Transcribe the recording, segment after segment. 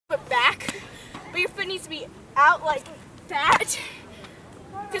foot back, but your foot needs to be out like that.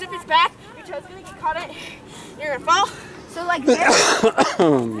 Because if it's back, your toe's gonna get caught in it. You're gonna fall. So like this?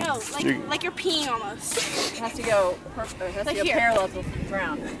 No, like you're peeing almost. It has to go perfect. It has Like to go here. parallel to the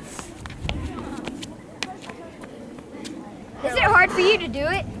ground. Is it hard for you to do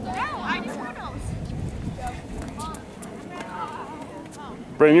it? No, I just want those.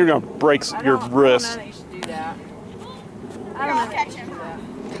 Brandon, you're gonna break your wrist. I don't know that you should do that. I don't know. Catch him.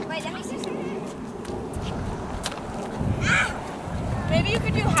 Wait, let me see something. Maybe you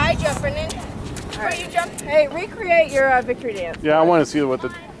could do high jump, Brendan. Where you jump. Hey, recreate your victory dance. Yeah, I want to see what the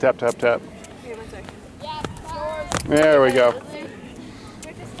tap, tap, tap. Here, 1 second. There we go.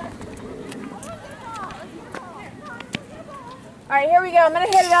 All right, here we go. I'm going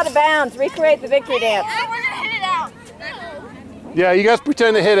to hit it out of bounds. Recreate the victory dance. We're gonna hit it out. Yeah, you guys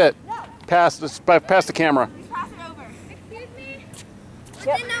pretend to hit it past the camera. Pass it over. Excuse me.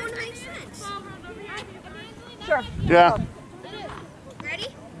 Yep. Then that would make sense. Sure. Yeah. Ready?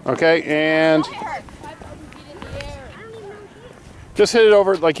 Okay, and just hit it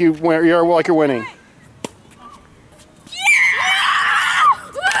over like you're winning.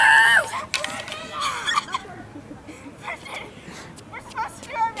 We're supposed to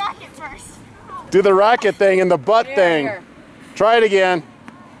do our racket first. Do the racket thing and the butt thing. Here. Try it again.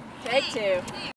 Take 2.